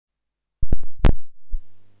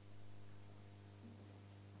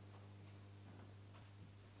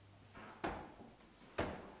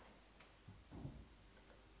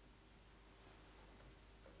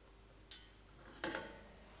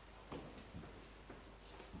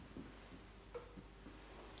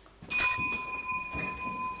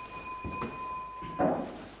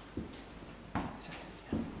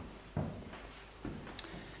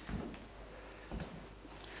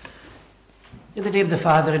In the name of the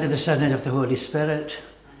Father, and of the Son, and of the Holy Spirit,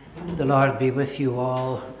 the Lord be with you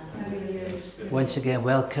all. Once again,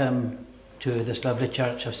 welcome to this lovely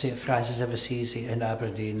church of St. Francis of Assisi in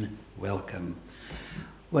Aberdeen. Welcome.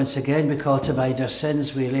 Once again, we call to mind our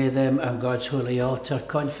sins. We lay them on God's holy altar,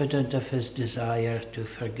 confident of his desire to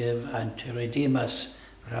forgive and to redeem us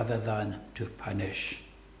rather than to punish.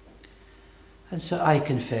 And so I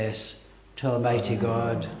confess to Almighty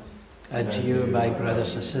God and to you, my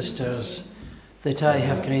brothers and sisters, that I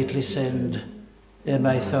have greatly sinned in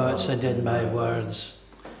my thoughts and in my words,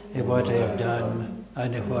 in what I have done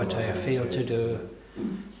and in what I have failed to do,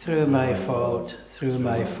 through my fault, through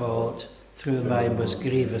my most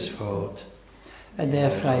grievous fault. And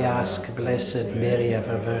therefore I ask Blessed Mary,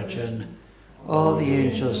 ever Virgin, all the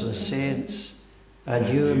angels and saints, and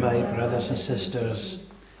you, my brothers and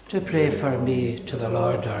sisters, to pray for me to the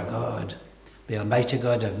Lord our God. May Almighty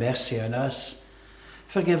God have mercy on us,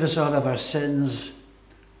 forgive us all of our sins,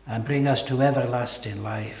 and bring us to everlasting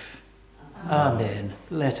life. Amen.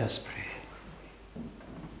 Let us pray.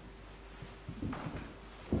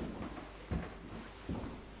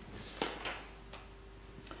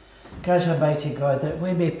 Grant, Almighty God, that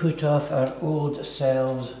we may put off our old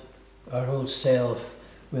self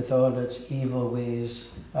with all its evil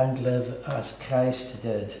ways and live as Christ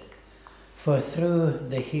did. For through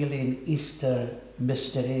the healing Easter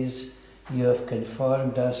mysteries, you have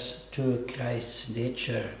conformed us to Christ's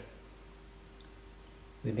nature.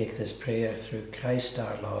 We make this prayer through Christ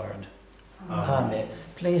our Lord. Amen.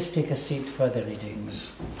 Please take a seat for the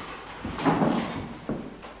readings.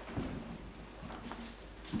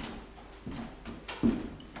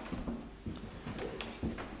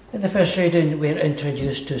 In the first reading, we're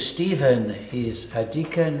introduced to Stephen. He's a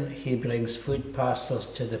deacon. He brings food parcels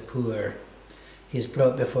to the poor. He's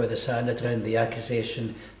brought before the Sanhedrin the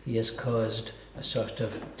accusation he has caused a sort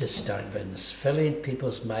of disturbance, filling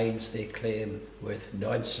people's minds, they claim, with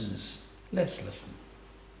nonsense. Let's listen.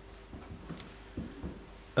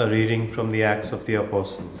 A reading from the Acts of the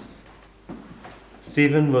Apostles.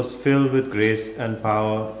 Stephen was filled with grace and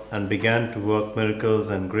power and began to work miracles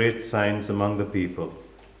and great signs among the people.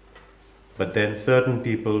 But then certain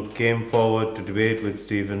people came forward to debate with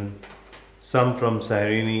Stephen, some from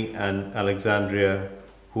Cyrene and Alexandria,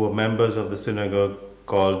 who were members of the synagogue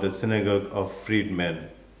called the Synagogue of Freedmen,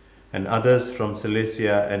 and others from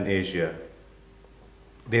Cilicia and Asia.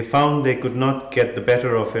 They found they could not get the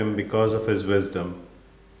better of him because of his wisdom,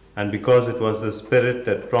 and because it was the Spirit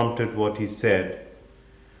that prompted what he said.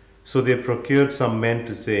 So they procured some men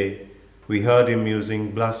to say, "We heard him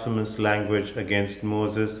using blasphemous language against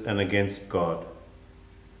Moses and against God."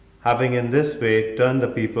 Having in this way turned the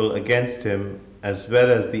people against him, as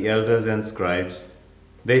well as the elders and scribes,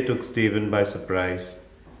 they took Stephen by surprise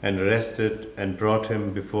and arrested and brought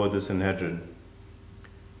him before the Sanhedrin.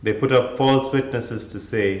 They put up false witnesses to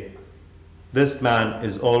say, "This man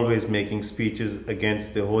is always making speeches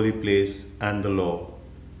against the holy place and the law.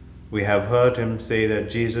 We have heard him say that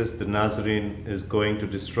Jesus the Nazarene is going to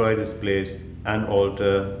destroy this place and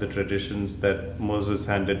alter the traditions that Moses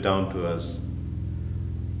handed down to us."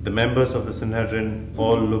 The members of the Sanhedrin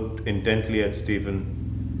all looked intently at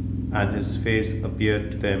Stephen, and his face appeared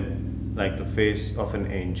to them like the face of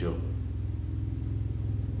an angel.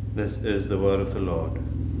 This is the word of the Lord.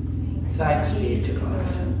 Thanks be to God.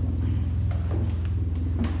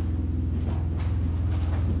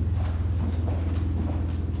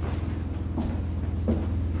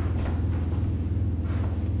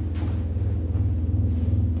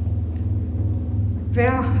 They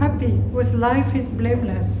are happy whose life is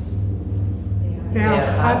blameless. They are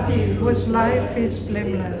happy whose life is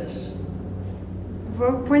blameless.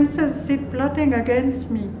 Though princes sit plotting against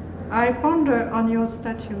me, I ponder on your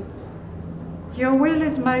statutes. Your will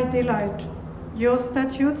is my delight. Your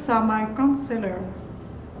statutes are my counselors.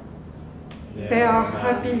 They are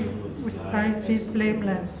happy whose life is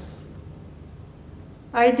blameless.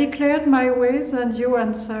 I declared my ways, and you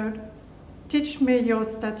answered, "Teach me your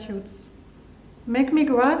statutes." Make me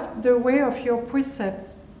grasp the way of your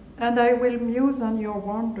precepts, and I will muse on your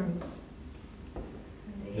wonders.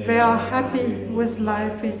 They are happy whose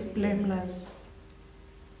life is blameless.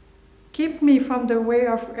 Keep me from the way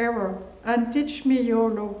of error, and teach me your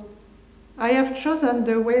law. I have chosen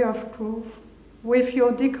the way of truth, with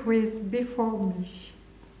your decrees before me.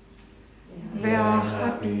 They are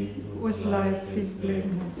happy whose life is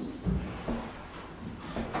blameless.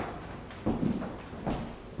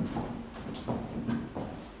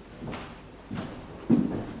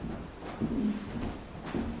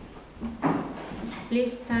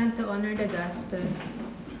 Please stand to honor the Gospel.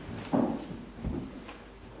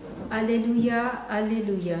 Alleluia,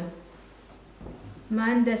 Alleluia.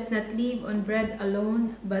 Man does not live on bread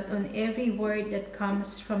alone, but on every word that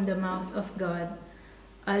comes from the mouth of God.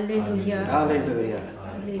 Alleluia. Alleluia.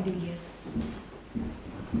 Alleluia.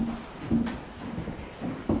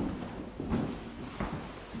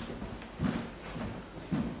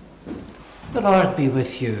 The Lord be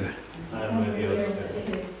with you. And with your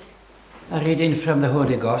spirit. A reading from the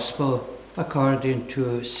Holy Gospel according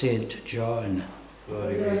to St. John.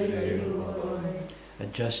 Glory be to you, O Lord.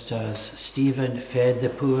 And just as Stephen fed the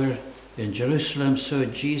poor in Jerusalem, so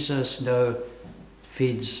Jesus now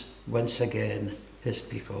feeds once again his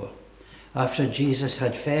people. After Jesus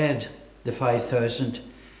had fed the 5,000,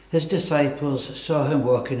 his disciples saw him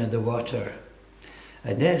walking in the water.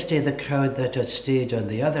 And next day the crowd that had stayed on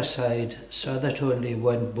the other side saw that only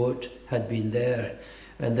one boat had been there,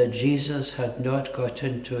 and that Jesus had not got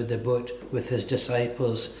into the boat with his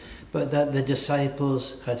disciples, but that the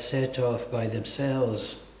disciples had set off by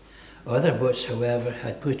themselves. Other boats, however,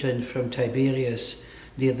 had put in from Tiberias,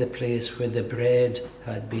 near the place where the bread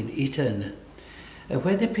had been eaten. And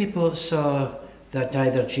when the people saw that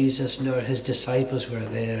neither Jesus nor his disciples were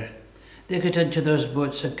there, they got into those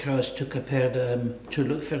boats and crossed to Capernaum to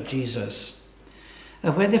look for Jesus.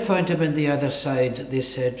 And when they found him on the other side, they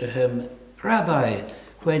said to him, "Rabbi,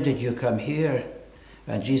 when did you come here?"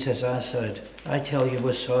 And Jesus answered, "I tell you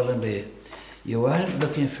most solemnly, you aren't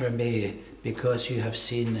looking for me because you have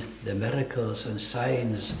seen the miracles and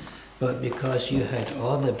signs, but because you had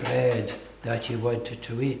all the bread that you wanted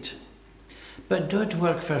to eat. But don't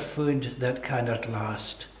work for food that cannot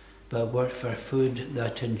last, but work for food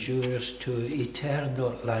that endures to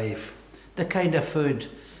eternal life, the kind of food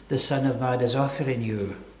the Son of Man is offering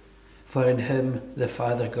you. For in him the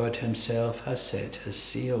Father God himself has set his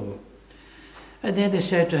seal." And then they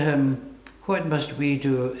said to him, "What must we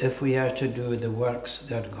do if we are to do the works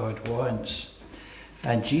that God wants?"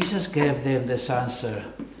 And Jesus gave them this answer,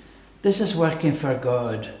 "This is working for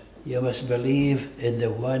God. You must believe in the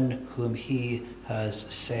one whom he has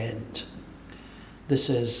sent." This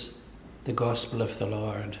is the Gospel of the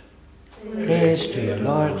Lord. Praise to you,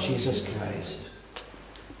 Lord Jesus Christ.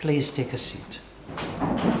 Please take a seat.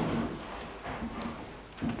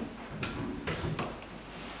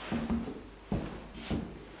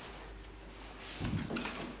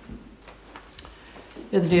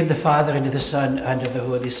 In the name of the Father, and of the Son, and of the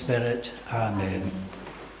Holy Spirit. Amen.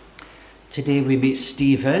 Today we meet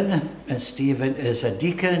Stephen, and Stephen is a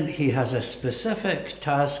deacon. He has a specific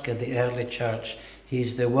task in the early church.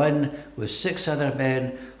 He's the one with 6 other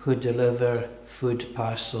men who deliver food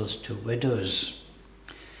parcels to widows.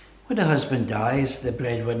 When a husband dies, the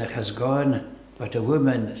breadwinner has gone, but a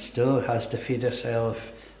woman still has to feed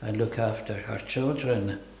herself and look after her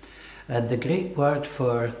children. And the Greek word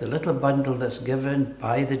for the little bundle that's given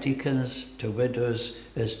by the deacons to widows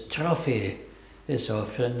is trophy. It's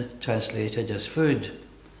often translated as food.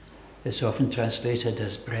 It's often translated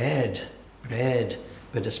as bread,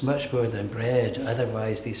 but it's much more than bread.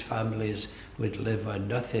 Otherwise, these families would live on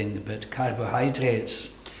nothing but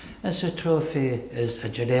carbohydrates. And so trophy is a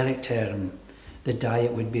generic term. The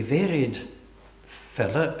diet would be varied.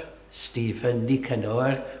 Philip, Stephen,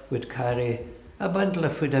 Nicanor would carry a bundle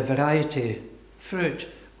of food, a variety, fruit,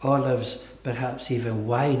 olives, perhaps even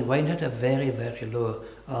wine. Wine had a very, very low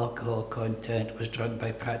alcohol content, was drunk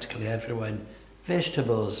by practically everyone.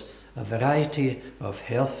 Vegetables, a variety of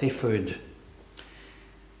healthy food.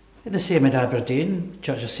 The same in Aberdeen,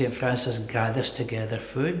 Church of St. Francis gathers together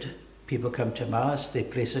food. People come to Mass, they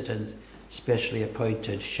place it in specially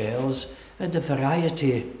appointed shelves, and a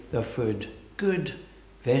variety of food. Good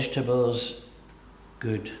vegetables,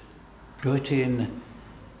 good protein,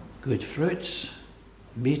 good fruits,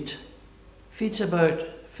 meat. Feeds about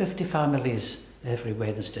 50 families every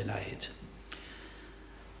Wednesday night.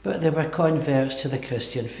 But there were converts to the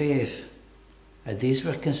Christian faith, and these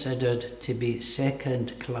were considered to be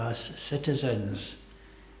second-class citizens.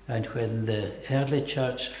 And when the early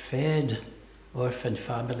church fed orphan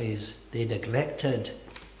families, they neglected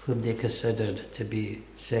whom they considered to be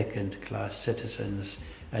second-class citizens,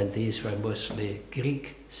 and these were mostly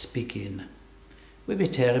Greek-speaking. It would be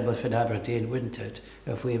terrible for Aberdeen, wouldn't it,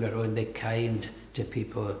 if we were only kind to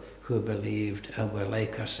people who believed and were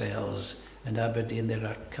like ourselves. In Aberdeen, there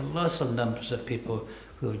are colossal numbers of people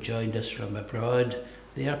who have joined us from abroad.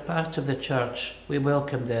 They are part of the church. We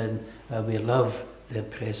welcome them and we love them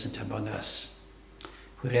present among us.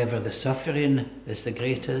 Wherever the suffering is the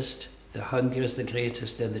greatest, the hunger is the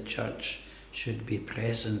greatest, then the church should be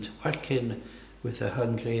present, working with the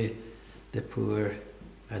hungry, the poor,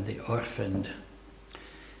 and the orphaned.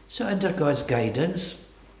 So under God's guidance,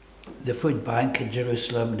 the food bank in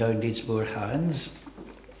Jerusalem now needs more hands.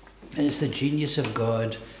 And it's the genius of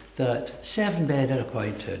God that 7 men are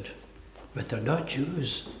appointed, but they're not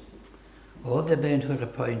Jews. All the men who are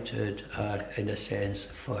appointed are, in a sense,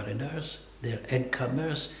 foreigners. They're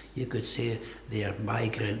incomers. You could say they're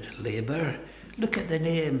migrant labour. Look at the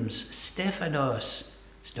names. Stephanos,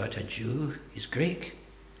 he's not a Jew, he's Greek.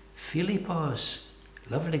 Philippos,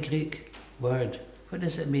 lovely Greek word. What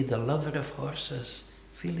does it mean? The lover of horses.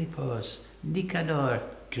 Philippos. Nicanor,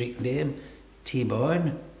 Greek name.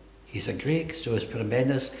 Timon, he's a Greek. So is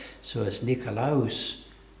Parmenas. So is Nicolaus.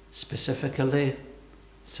 Specifically,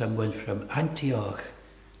 someone from Antioch.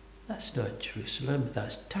 That's not Jerusalem,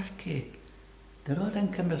 that's Turkey. They're all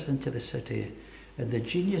incomers into the city. And the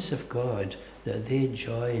genius of God that they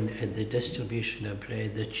join in the distribution of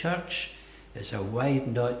bread. The church is a wide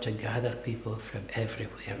knot to gather people from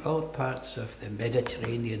everywhere. All parts of the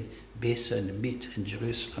Mediterranean basin meet in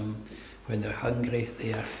Jerusalem. When they're hungry,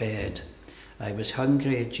 they are fed. I was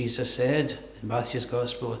hungry, Jesus said in Matthew's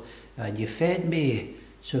Gospel, and you fed me,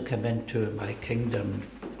 so come into my kingdom.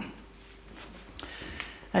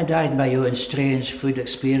 And I had my own strange food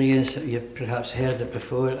experience. You've perhaps heard it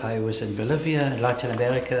before. I was in Bolivia, Latin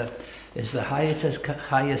America. It's the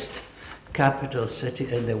highest capital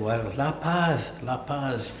city in the world. La Paz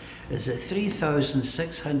is at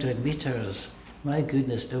 3,600 meters. My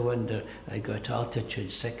goodness, no wonder I got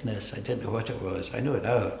altitude sickness. I didn't know what it was. I know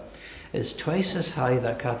now. It's twice as high,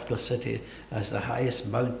 that capital city, as the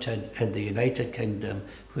highest mountain in the United Kingdom,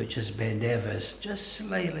 which is Ben Nevis, just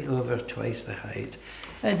slightly over twice the height.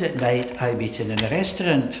 And at night, I'm eating in a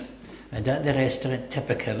restaurant. And at the restaurant,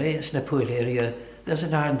 typically, it's in a poor area, there's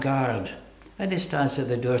an armed guard. And he stands at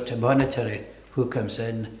the door to monitor who comes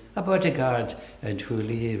in, a bodyguard, and who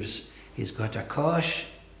leaves. He's got a kosh,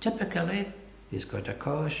 typically. He's got a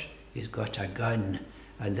kosh, he's got a gun,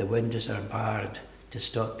 and the windows are barred to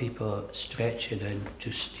stop people stretching in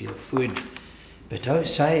to steal food. But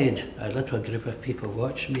outside, a little group of people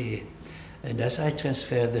watch me, and as I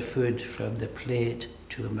transfer the food from the plate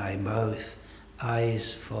to my mouth,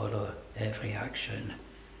 eyes follow every action.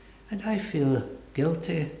 And I feel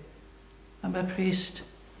guilty. I'm a priest.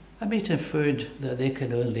 I'm eating food that they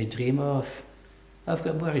can only dream of. I've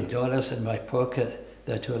got more dollars in my pocket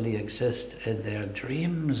that only exist in their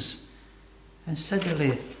dreams. And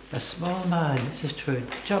suddenly, a small man, this is true,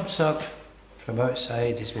 jumps up from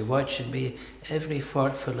outside. He's been watching me, every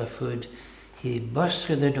forkful of food. He bursts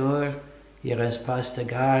through the door, he runs past the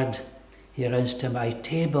guard, he runs to my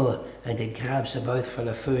table and he grabs a mouthful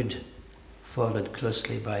of food, followed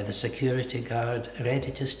closely by the security guard,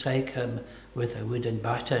 ready to strike him with a wooden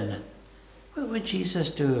baton. What would Jesus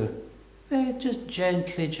do? Well, just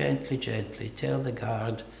gently tell the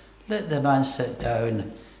guard, let the man sit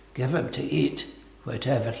down, give him to eat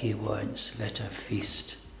whatever he wants, let him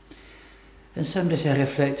feast. And somebody said, I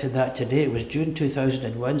reflected that today. It was June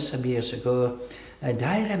 2001, some years ago, and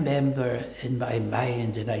I remember in my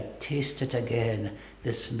mind, and I taste it again,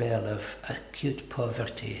 the smell of acute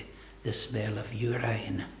poverty, the smell of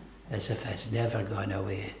urine, as if it's never gone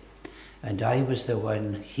away. And I was the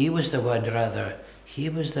one, he was the one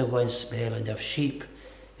smelling of sheep.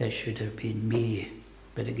 It should have been me,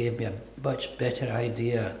 but it gave me a much better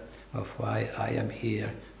idea of why I am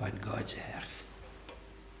here on God's earth.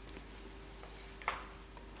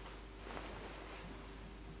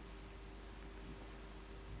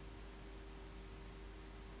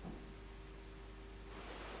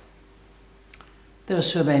 There are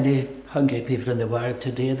so many hungry people in the world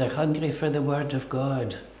today. They're hungry for the Word of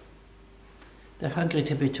God. They're hungry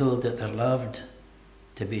to be told that they're loved,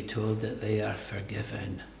 to be told that they are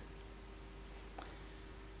forgiven.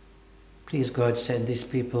 Please, God, send these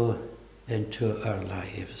people into our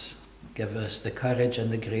lives. Give us the courage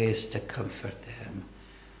and the grace to comfort them.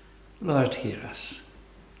 Lord, hear us.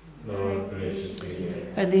 Lord, graciously hear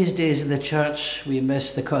us. And these days in the church, we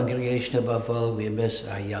miss the congregation above all. We miss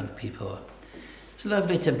our young people. It's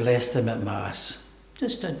lovely to bless them at Mass.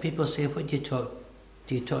 Just when people say, what do you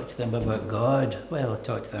talk to them about God? Well,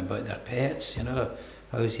 talk to them about their pets, you know.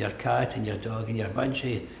 How's your cat and your dog and your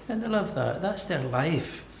budgie? And they love that. That's their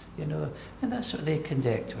life, you know. And that's what they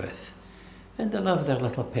connect with. And they love their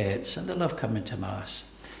little pets, and they love coming to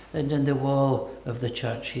Mass. And in the wall of the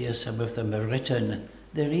church here, some of them are written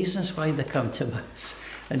the reasons why they come to Mass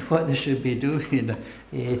and what they should be doing.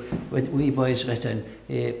 When wee boys written,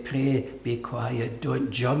 pray, be quiet,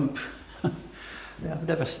 don't jump. I've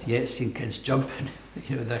never yet seen kids jumping,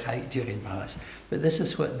 you know, their height during Mass. But this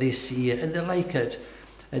is what they see, and they like it.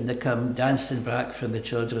 And they come dancing back from the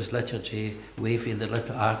children's liturgy, waving the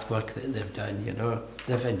little artwork that they've done, you know.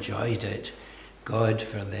 They've enjoyed it. God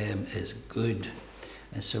for them is good.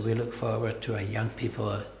 And so we look forward to our young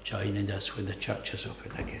people joining us when the church is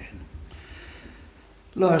open again.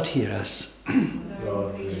 Lord, hear us.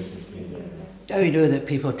 Lord, please hear us. Now we know that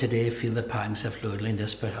people today feel the pangs of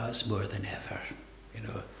loneliness perhaps more than ever.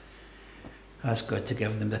 Ask God to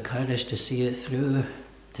give them the courage to see it through,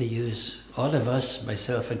 to use all of us,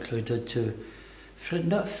 myself included, to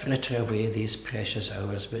not fritter away these precious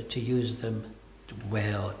hours, but to use them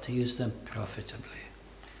well, to use them profitably.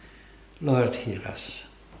 Lord, hear us.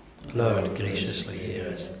 Lord, graciously hear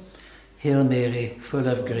us. Hail Mary, full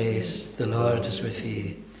of grace, the Lord is with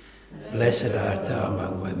thee. Blessed art thou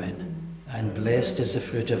among women, and blessed is the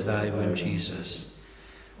fruit of thy womb, Jesus.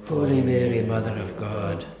 Holy Mary, Mother of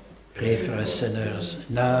God, pray for us sinners,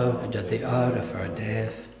 now and at the hour of our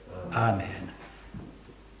death. Amen.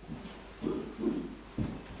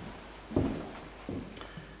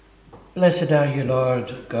 Blessed are you,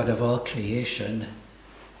 Lord, God of all creation.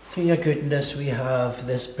 Through your goodness we have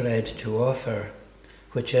this bread to offer,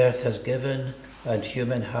 which earth has given and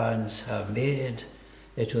human hands have made.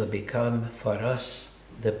 It will become for us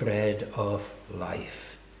the bread of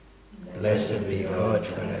life. Blessed be God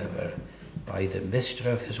forever. By the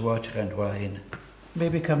mystery of this water and wine, may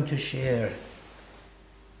we come to share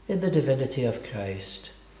in the divinity of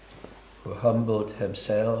Christ, who humbled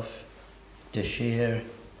himself to share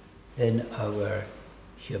in our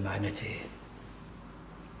humanity.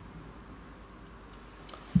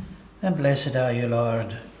 And blessed are you,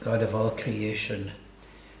 Lord, God of all creation.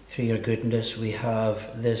 Through your goodness we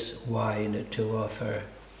have this wine to offer,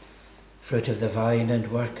 fruit of the vine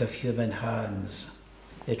and work of human hands.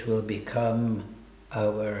 It will become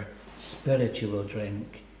our spiritual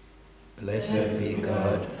drink. Blessed be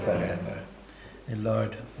God forever. And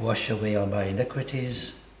Lord, wash away all my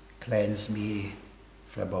iniquities, cleanse me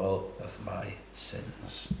from all of my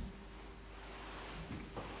sins.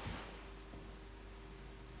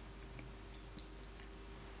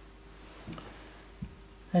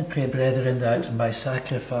 And pray, brethren, that my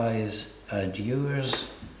sacrifice and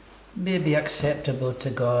yours may be acceptable to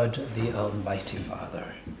God, the Almighty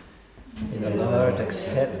Father. May the Lord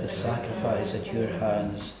accept the sacrifice at your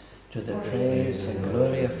hands to the praise and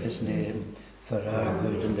glory of his name, for our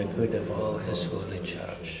good and the good of all his holy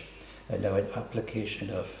church. And now an application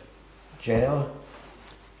of gel,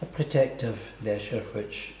 a protective measure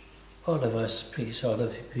which all of us, priests,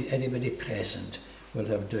 anybody present will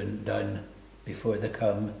have done before they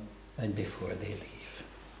come and before they leave.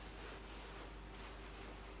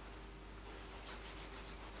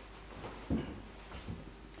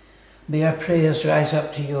 May our prayers rise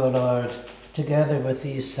up to you, O Lord, together with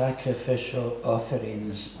these sacrificial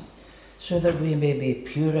offerings, so that we may be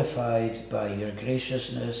purified by your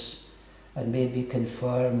graciousness and may be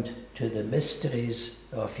conformed to the mysteries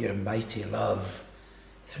of your mighty love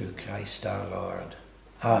through Christ our Lord.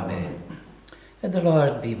 Amen. And the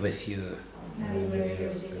Lord be with you.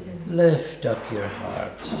 Lift up your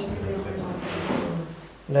hearts.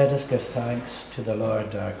 Let us give thanks to the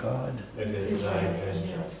Lord our God. It is right and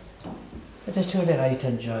just. It is truly right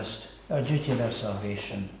and just, our duty and our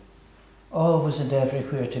salvation, always and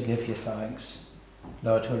everywhere to give you thanks,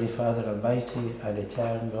 Lord, Holy Father, Almighty and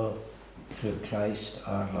eternal, through Christ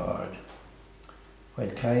our Lord.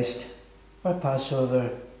 When Christ, our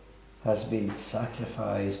Passover, has been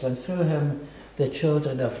sacrificed, and through him the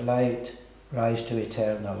children of light rise to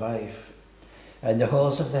eternal life, and the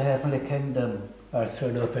halls of the heavenly kingdom are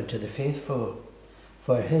thrown open to the faithful,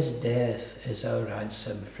 for his death is our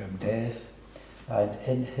ransom from death, and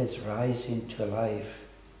in his rising to life,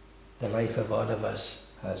 the life of all of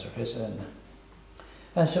us has risen.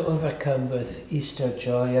 And so overcome with Easter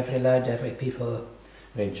joy, every land, every people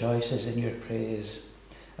rejoices in your praise,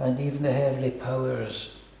 and even the heavenly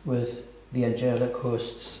powers with the angelic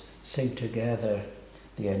hosts sing together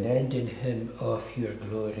the unending hymn of your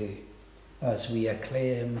glory, as we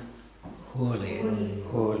acclaim, Holy,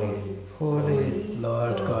 holy, holy,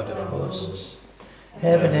 Lord God of hosts.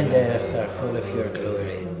 Heaven and earth are full of your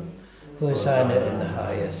glory. Hosanna in the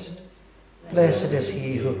highest. Blessed is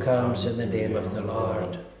he who comes in the name of the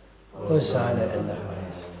Lord. Hosanna in the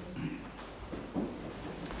highest.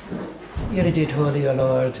 You are indeed holy, O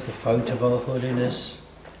Lord, the fount of all holiness.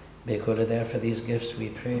 Make holy therefore these gifts, we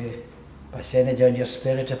pray, by sending down your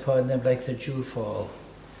Spirit upon them like the dewfall,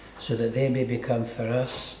 so that they may become for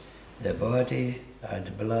us the body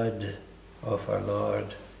and blood of our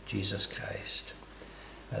Lord Jesus Christ.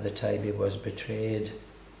 At the time he was betrayed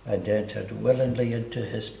and entered willingly into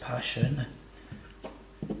his passion,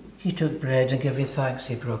 he took bread and giving thanks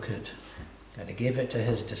he broke it, and he gave it to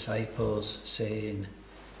his disciples, saying,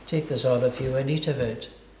 Take this all of you and eat of it,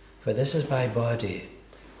 for this is my body,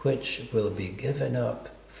 which will be given up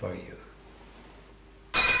for you.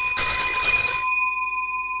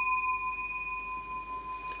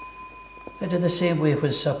 And in the same way,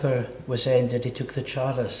 when supper was ended, he took the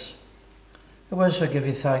chalice. And once for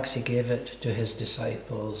giving thanks, he gave it to his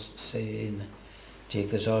disciples, saying, "Take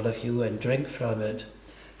this, all of you, and drink from it,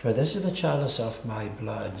 for this is the chalice of my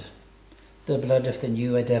blood, the blood of the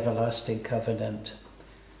new and everlasting covenant.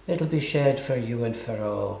 It will be shed for you and for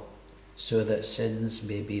all, so that sins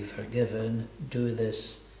may be forgiven. Do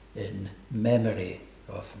this in memory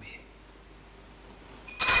of me."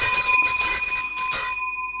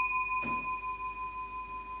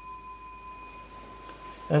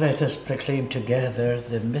 And let us proclaim together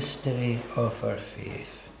the mystery of our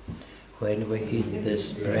faith. When we eat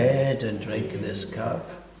this bread and drink this cup,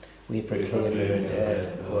 we proclaim your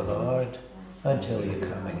death, O Lord, until you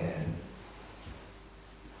come again.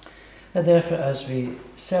 And therefore, as we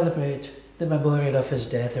celebrate the memorial of his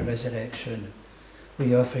death and resurrection,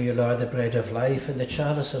 we offer you, Lord, the bread of life and the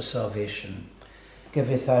chalice of salvation. Give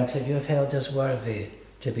you thanks that you have held us worthy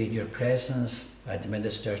to be in your presence and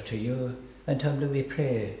minister to you. And humbly we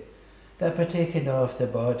pray that, partaking of the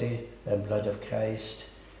body and blood of Christ,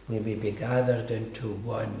 we may be gathered into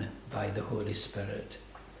one by the Holy Spirit.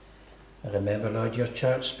 And remember, Lord, your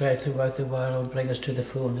church spread throughout the world, bring us to the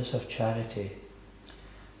fullness of charity.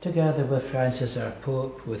 Together with Francis our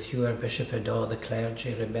Pope, with you our Bishop and all the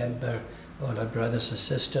clergy, remember all our brothers and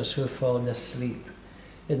sisters who have fallen asleep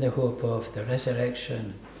in the hope of the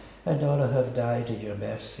resurrection, and all who have died in your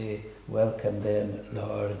mercy, welcome them,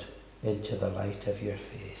 Lord, into the light of your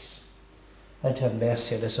face. And have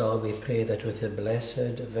mercy on us all, we pray, that with the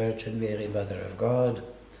Blessed Virgin Mary, Mother of God,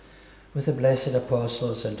 with the blessed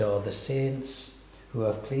apostles and all the saints who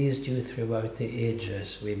have pleased you throughout the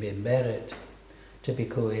ages, we may merit to be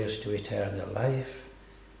co-heirs to eternal life,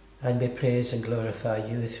 and may praise and glorify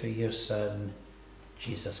you through your Son,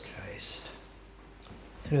 Jesus Christ.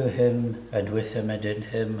 Through him, and with him, and in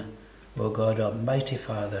him, O God, Almighty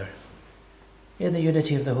Father, in the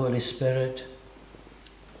unity of the Holy Spirit,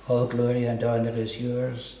 all glory and honour is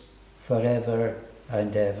yours, forever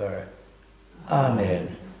and ever.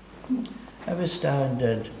 Amen. I will stand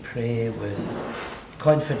and pray with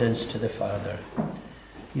confidence to the Father,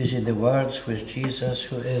 using the words which Jesus,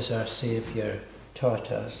 who is our Saviour,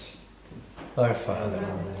 taught us. Our Father,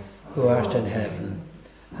 who art in heaven,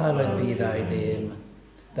 hallowed be thy name.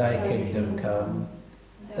 Thy kingdom come,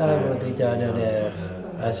 thy will be done on earth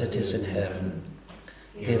as it is in heaven.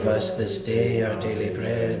 Give us this day our daily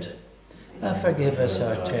bread, and forgive us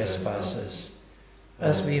our trespasses,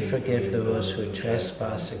 as we forgive those who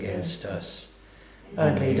trespass against us.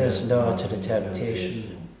 And lead us not into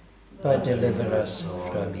temptation, but deliver us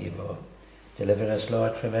from evil. Deliver us,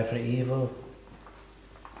 Lord, from every evil.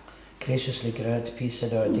 Graciously grant peace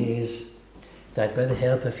in our days, that by the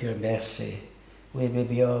help of your mercy we may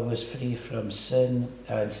be always free from sin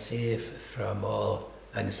and safe from all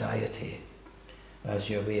anxiety, as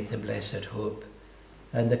you await the blessed hope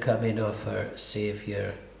and the coming of our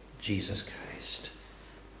Saviour, Jesus Christ.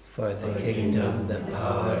 For the kingdom, the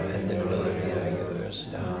power, and the glory are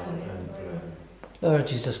yours now. Lord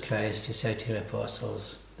Jesus Christ, you said to your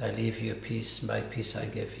apostles, I leave you peace, my peace I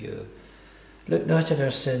give you. Look not on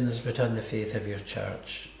our sins, but on the faith of your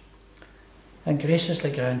church. And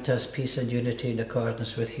graciously grant us peace and unity in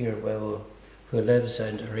accordance with your will, who lives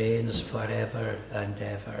and reigns forever and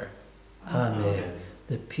ever. Amen.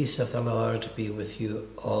 The peace of the Lord be with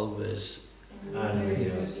you always. And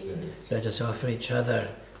with you. Let us offer each other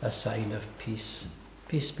a sign of peace.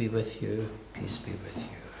 Peace be with you. Peace be with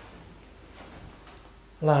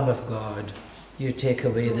you. Lamb of God, you take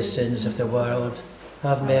away the sins of the world.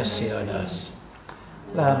 Have mercy on us.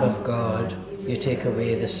 Lamb of God, you take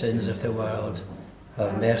away the sins of the world.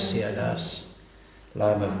 Have mercy on us.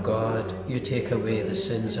 Lamb of God, you take away the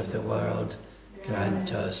sins of the world.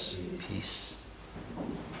 Grant us peace.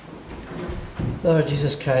 Lord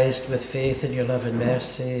Jesus Christ, with faith in your love and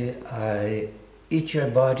mercy, I eat your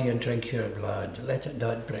body and drink your blood. Let it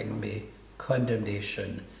not bring me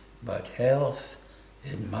condemnation, but health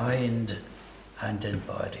in mind and in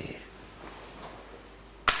body.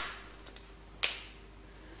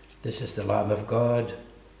 This is the Lamb of God,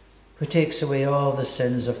 who takes away all the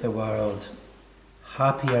sins of the world.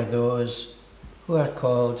 Happy are those who are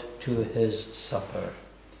called to his supper.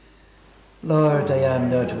 Lord, I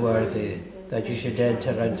am not worthy that you should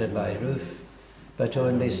enter under my roof, but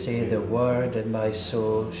only say the word, and my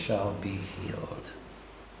soul shall be healed.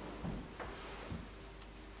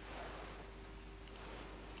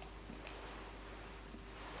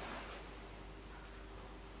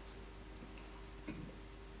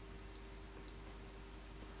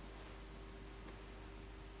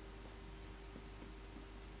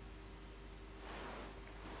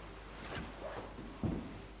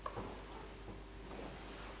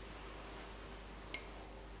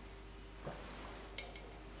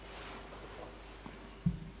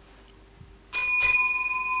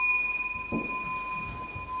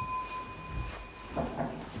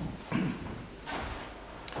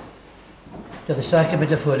 Now the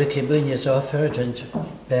sacrament of Holy Communion is offered, and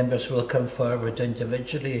members will come forward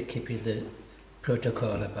individually, keeping the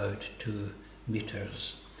protocol about 2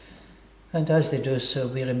 meters. And as they do so,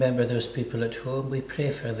 we remember those people at home, we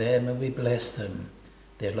pray for them and we bless them.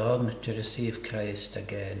 They long to receive Christ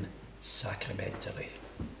again sacramentally.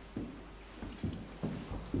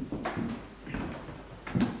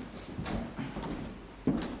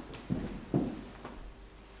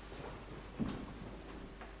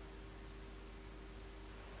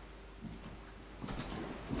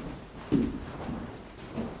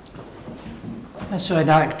 And so an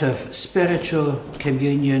act of spiritual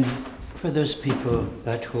communion for those people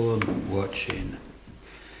at home watching.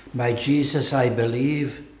 My Jesus, I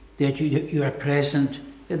believe that you are present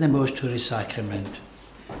in the most holy sacrament.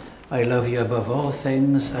 I love you above all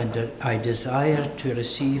things, and I desire to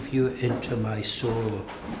receive you into my soul.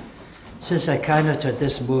 Since I cannot at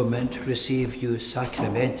this moment receive you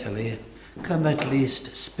sacramentally, come at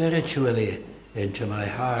least spiritually into my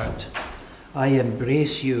heart. I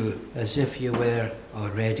embrace you as if you were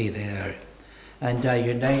already there, and I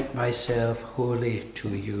unite myself wholly to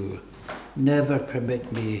you. Never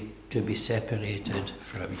permit me to be separated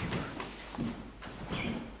from you.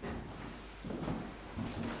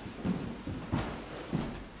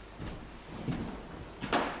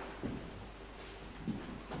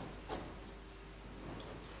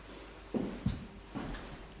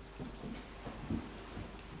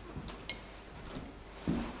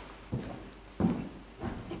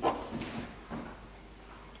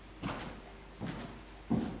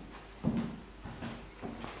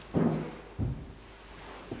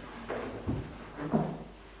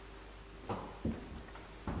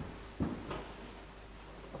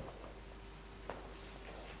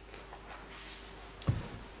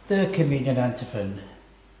 The communion antiphon.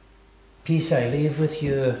 Peace I leave with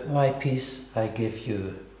you, my peace I give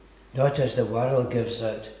you. Not as the world gives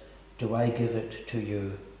it, do I give it to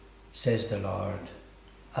you, says the Lord.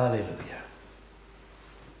 Alleluia.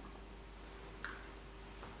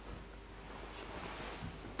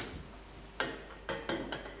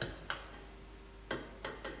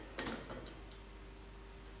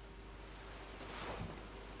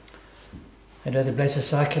 And now the Blessed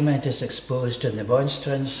Sacrament is exposed in the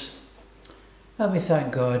monstrance, and we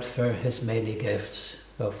thank God for his many gifts,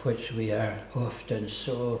 of which we are often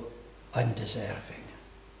so undeserving.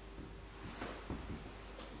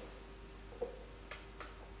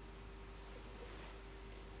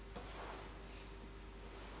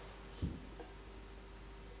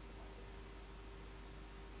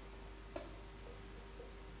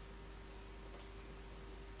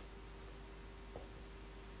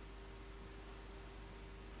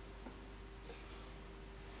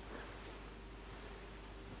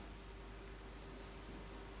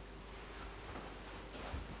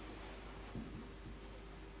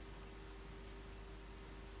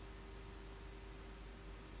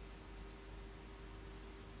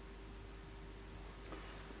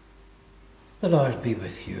 The Lord be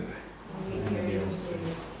with you.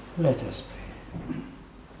 Let us pray.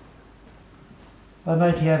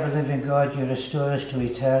 Almighty ever-living God, you restore us to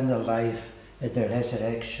eternal life in the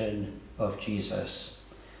resurrection of Jesus.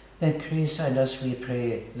 Increase in us, we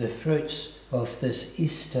pray, the fruits of this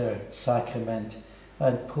Easter sacrament,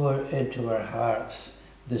 and pour into our hearts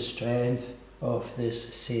the strength of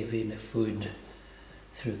this saving food,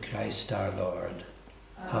 through Christ our Lord.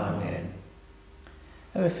 Amen.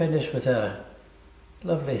 And we finish with a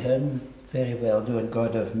lovely hymn, very well known.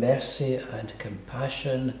 God of mercy and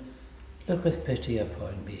compassion, look with pity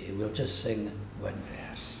upon me. We'll just sing one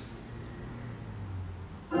verse.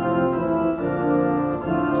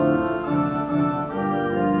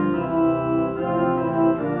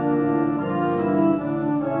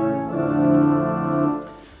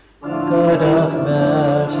 God of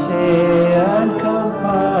mercy and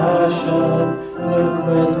compassion, look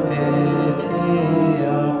with pity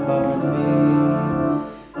upon me.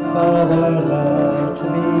 Father, let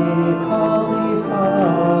me call thee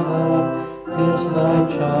Father, 'tis thy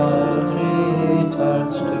child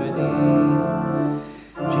returns to thee.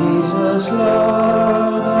 Jesus,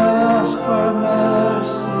 Lord, I ask for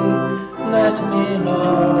mercy, let me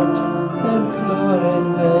not implore in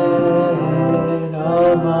vain.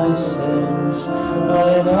 All my sins, I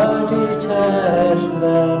now detest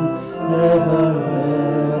them, never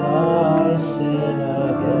will I sin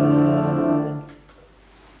again.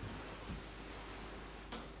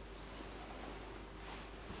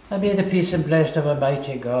 And may the peace and blessing of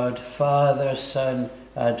Almighty God, Father, Son,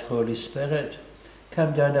 and Holy Spirit,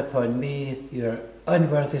 come down upon me, your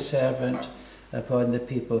unworthy servant, upon the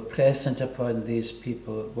people present, upon these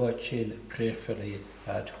people watching prayerfully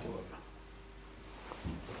at home.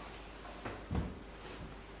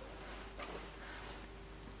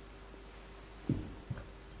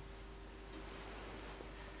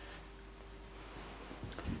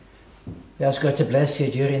 We ask God to bless you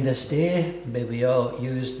during this day. May we all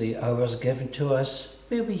use the hours given to us.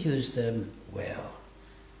 May we use them well.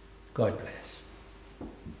 God bless.